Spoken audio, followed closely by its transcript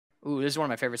Ooh, this is one of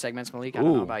my favorite segments, Malik. I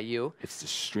don't know about you. It's the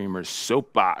streamer's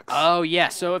Soapbox. Oh, yeah.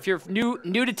 So if you're new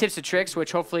to Tips and Tricks,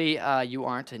 which hopefully you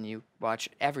aren't and you watch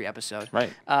every episode,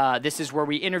 Right. This is where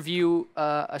we interview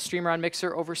a streamer on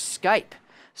Mixer over Skype.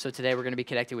 So today we're going to be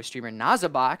connected with streamer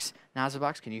NozzaBox.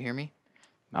 NozzaBox, can you hear me?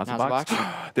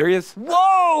 NozzaBox. There he is.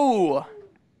 Whoa!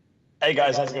 Hey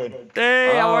guys, how's it going?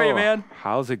 Hey, how are you, man?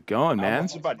 How's it going, man? Not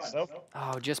too bad, yourself?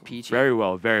 Oh, just peachy. Very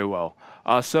well, very well.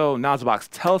 So, NozzaBox,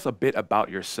 tell us a bit about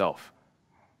yourself.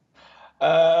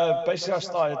 Basically, I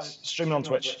started streaming on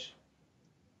Twitch,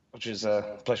 which is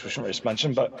a place we shouldn't really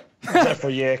mention, but I was there for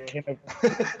a year.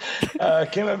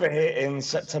 Came over here in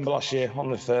September last year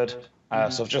on the 3rd.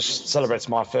 So I've just celebrated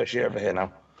my first year over here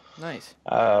now. Nice.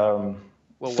 Well,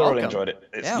 thoroughly welcome. enjoyed it.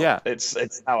 It's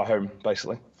It's our home,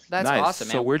 basically. That's Nice. awesome,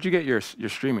 man. So, where'd you get your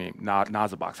streaming,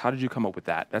 NozzaBox? How did you come up with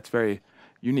that? That's very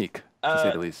unique, to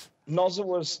say the least. Nozza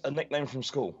was a nickname from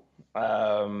school.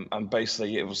 And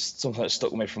basically, it was something that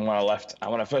stuck with me from when I left.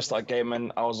 And when I first started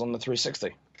gaming, I was on the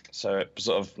 360. So it was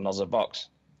sort of NozzaBox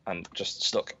and just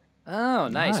stuck. Oh,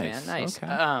 nice, Nice, man. Nice.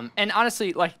 okay. And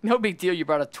honestly, like, no big deal you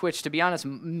brought up Twitch. To be honest,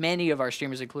 many of our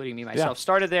streamers, including me myself,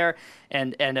 started there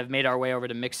and have made our way over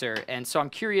to Mixer. And so I'm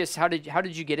curious, how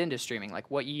did you get into streaming?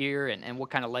 Like, what year and what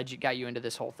kind of got you into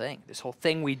this whole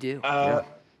thing we do?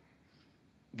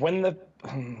 When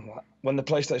the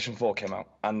PlayStation 4 came out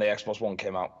and the Xbox One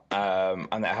came out,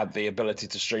 and it had the ability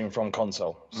to stream from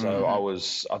console, so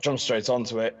I jumped straight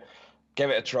onto it, gave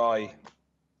it a try.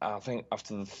 I think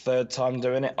after the 3rd time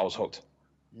doing it, I was hooked.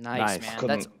 Nice, Nice. man.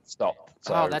 Couldn't stop.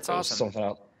 So that's it was awesome. Something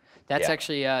else. That's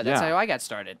actually that's how I got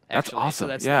started. Actually. That's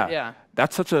awesome. So that's,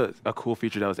 That's such a cool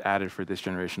feature that was added for this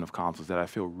generation of consoles that I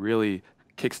feel really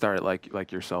kickstarted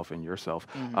like yourself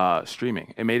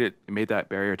streaming. It made that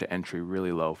barrier to entry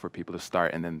really low for people to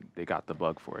start, and then they got the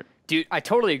bug for it. Dude, I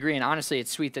totally agree, and honestly, it's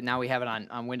sweet that now we have it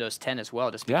on Windows 10 as well,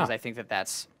 just because I think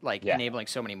that's like enabling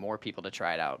so many more people to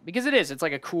try it out. Because it's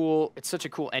like it's such a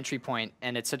cool entry point,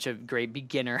 and it's such a great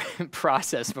beginner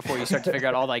process before you start to figure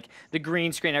out all like the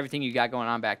green screen, everything you got going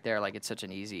on back there. Like, it's such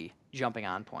an easy jumping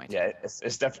on point. Yeah, it's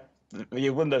definitely.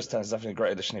 Your Windows 10 is definitely a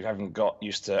great addition if you haven't got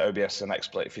used to OBS and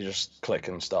XSplit. If you just click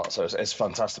and start, so it's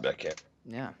fantastic bit of kit.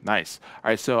 Yeah. Nice.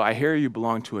 All right, so I hear you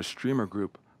belong to a streamer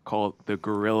group called the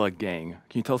Gorilla Gang.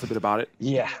 Can you tell us a bit about it?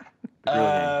 Yeah. The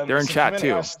Gorilla Gang. They're in chat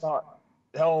too.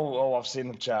 I've seen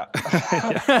them chat.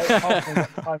 I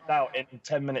timed out in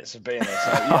 10 minutes of being there.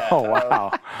 So, yeah. Oh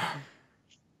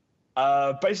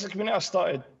wow. Basically, when I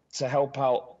started to help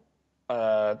out.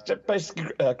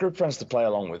 Basically, a group of friends to play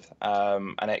along with,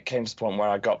 and it came to the point where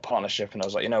I got partnership, and I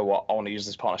was like, you know what, I want to use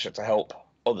this partnership to help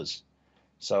others.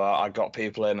 So I got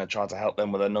people in and tried to help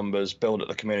them with their numbers, build up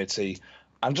the community,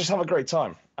 and just have a great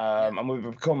time. And we've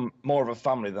become more of a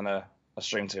family than a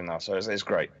stream team now, so it's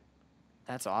great.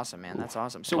 That's awesome, man. That's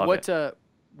awesome. So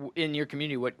in your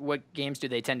community, what games do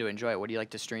they tend to enjoy? What do you like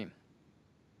to stream?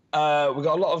 We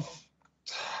got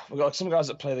some guys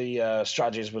that play the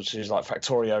strategies, which is like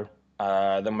Factorio.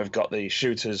 Then we've got the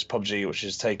shooters, PUBG, which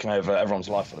is taking over everyone's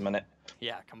life at the minute.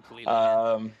 Yeah, completely.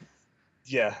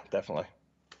 Yeah, definitely.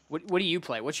 What do you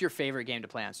play? What's your favorite game to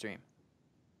play on stream?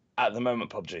 At the moment,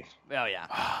 PUBG. Oh, yeah.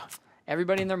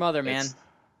 Everybody and their mother, man.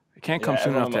 It can't come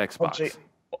soon enough to Xbox. PUBG,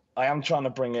 I am trying to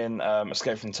bring in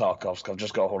Escape from Tarkov, because I've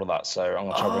just got a hold of that, so I'm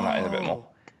going to try to bring that in a bit more.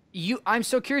 I'm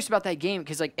so curious about that game,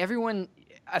 because like everyone...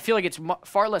 I feel like it's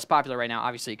far less popular right now,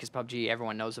 obviously, because PUBG,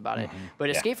 everyone knows about it. But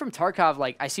Escape from Tarkov,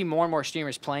 like, I see more and more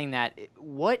streamers playing that.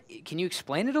 Can you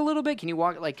explain it a little bit? Can you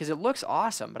walk, like, because it looks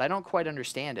awesome, but I don't quite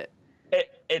understand it.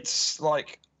 It's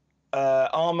like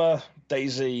Arma,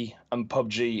 DayZ, and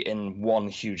PUBG in one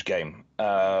huge game.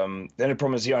 The only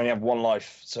problem is you only have one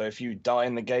life, so if you die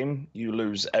in the game, you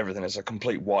lose everything. It's a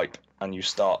complete wipe, and you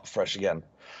start fresh again.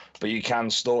 But you can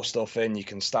store stuff in, you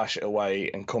can stash it away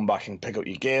and come back and pick up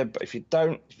your gear. But if you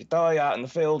die out in the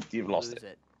field, you've lost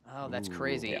it. Oh, that's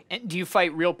crazy. Yeah. And do you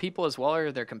fight real people as well,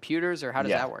 or their computers, or how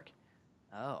does that work?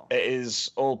 Oh. It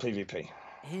is all PvP.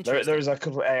 Interesting. There is a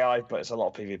couple of AI, but it's a lot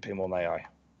of PvP more than AI.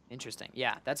 Interesting.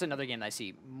 Yeah, that's another game that I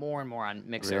see more and more on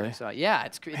Mixer. Really? So yeah,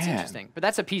 it's interesting. But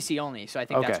that's a PC only, so I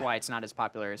think that's why it's not as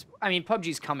popular as. I mean,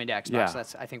 PUBG's coming to Xbox. So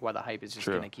that's I think why the hype is just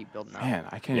going to keep building up. Man,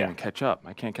 I can't even catch up.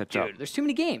 I can't catch up. Dude, there's too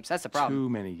many games. That's the problem. Too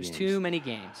many games. There's too many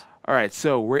games. All right,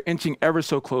 so we're inching ever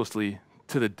so closely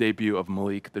to the debut of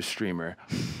Malik, the streamer,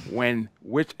 in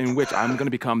which I'm going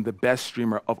to become the best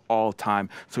streamer of all time.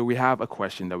 So we have a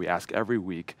question that we ask every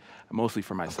week, mostly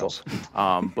for myself.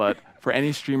 But for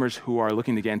any streamers who are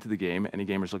looking to get into the game, any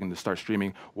gamers looking to start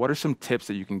streaming, what are some tips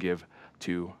that you can give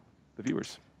to the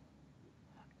viewers?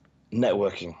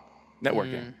 Networking.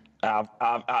 Networking. Out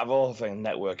of all things,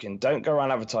 networking. Don't go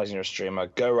around advertising you're a streamer.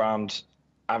 Go around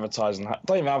advertise and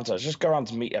don't even advertise. Just go around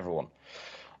to meet everyone.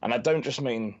 And I don't just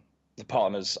mean the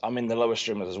partners. I mean the lower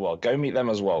streamers as well. Go meet them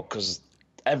as well, because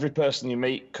every person you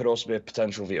meet could also be a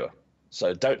potential viewer.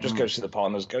 So don't just go see the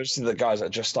partners. Go see the guys that are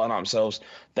just starting out themselves.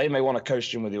 They may want to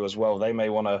co-stream with you as well. They may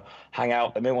want to hang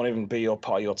out. They may want to even be your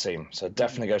part of your team. So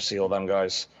definitely go see all them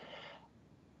guys.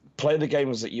 Play the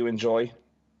games that you enjoy,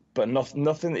 but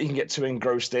nothing that you can get too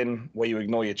engrossed in where you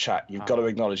ignore your chat. You've got to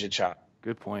acknowledge your chat.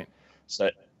 Good point. So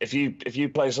if you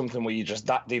play something where you're just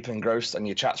that deep engrossed and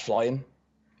your chat's flying,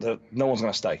 no one's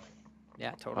going to stay.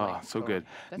 Yeah, totally. Oh, so totally. good.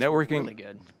 That's Networking, really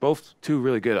good. both two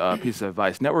really good pieces of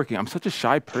advice. Networking, I'm such a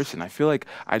shy person. I feel like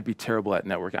I'd be terrible at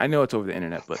networking. I know it's over the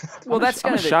internet, but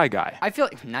I'm a shy guy. I feel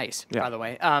like nice, by the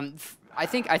way. I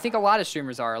think a lot of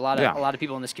streamers are a lot of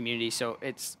people in this community. So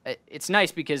it's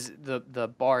nice because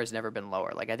the bar has never been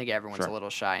lower. Like I think everyone's a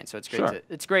little shy, and so it's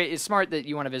great. It's smart that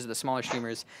you want to visit the smaller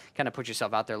streamers, kind of put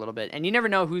yourself out there a little bit, and you never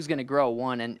know who's going to grow.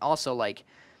 One, and also like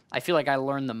I feel like I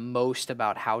learned the most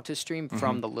about how to stream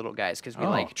from the little guys because we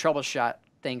like troubleshot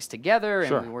things together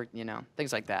and we work,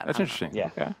 things like that. That's interesting. Yeah.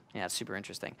 Yeah, it's super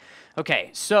interesting. Okay,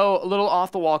 so a little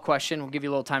off the wall question. We'll give you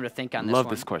a little time to think on this one. Love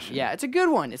this question. Yeah, it's a good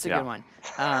one. It's a good one.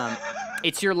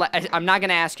 It's your. I'm not going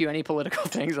to ask you any political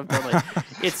things.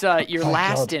 It's your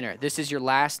last dinner. This is your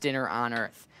last dinner on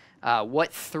Earth.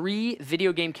 What 3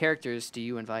 video game characters do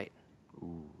you invite?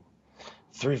 Ooh.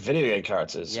 3 video game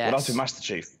characters. Yes. Well, that's Master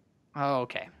Chief. Oh,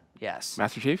 okay. Yes.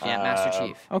 Master Chief? Yeah, Master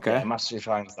Chief. Okay. Yeah, Master Chief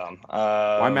hands down.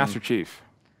 Why Master Chief?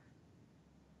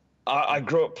 I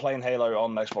grew up playing Halo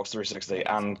on Xbox 360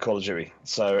 and Call of Duty,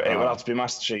 so it would have to be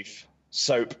Master Chief.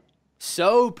 Soap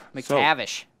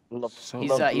McTavish.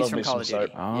 He's from Call of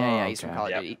Duty. Oh, yeah, he's from Call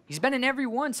of Duty. He's been in every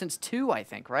one since 2, I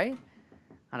think, right?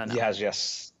 I don't know. He has,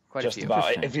 yes. Quite just a few.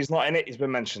 about. If he's not in it, he's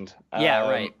been mentioned. Yeah,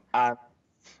 right. And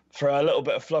for a little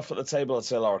bit of fluff at the table, I'd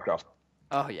say Lara Croft.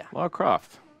 Oh, yeah. Lara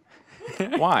Croft.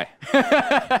 Why?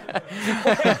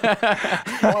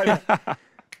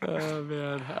 Oh,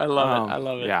 man. I love it. I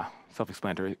love it. Yeah,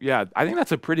 self-explanatory. Yeah, I think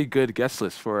that's a pretty good guest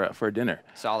list for a dinner.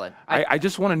 Solid. I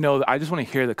just want to know. I just want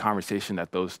to hear the conversation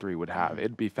that those 3 would have.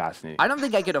 It'd be fascinating. I don't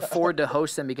think I could afford to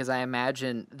host them because I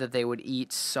imagine that they would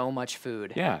eat so much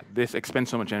food. Yeah, they expend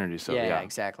so much energy. So yeah,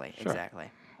 exactly. Sure. Exactly.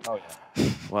 Oh, yeah.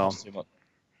 Well.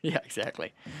 Yeah,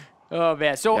 exactly. Oh,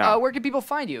 man. So where can people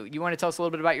find you? You want to tell us a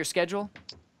little bit about your schedule?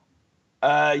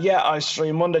 Yeah, I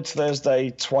stream Monday to Thursday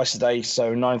twice a day,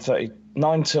 so 9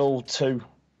 till 2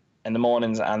 in the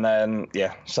mornings, and then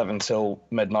 7 till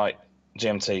midnight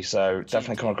GMT. So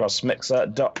definitely come across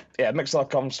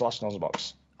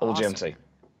mixer.com/NozzaBox, all GMT.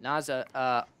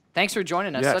 Nozza, thanks for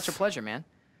joining us. Such a pleasure, man.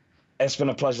 It's been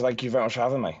a pleasure. Thank you very much for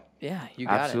having me. Yeah, you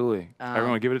got it. Absolutely.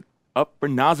 Everyone, give it up for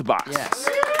NozzaBox. Yes.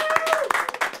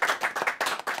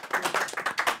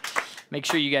 Make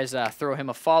sure you guys throw him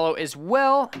a follow as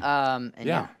well. And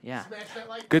yeah.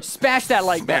 Good. Smash that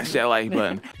like button. Smash that like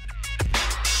button.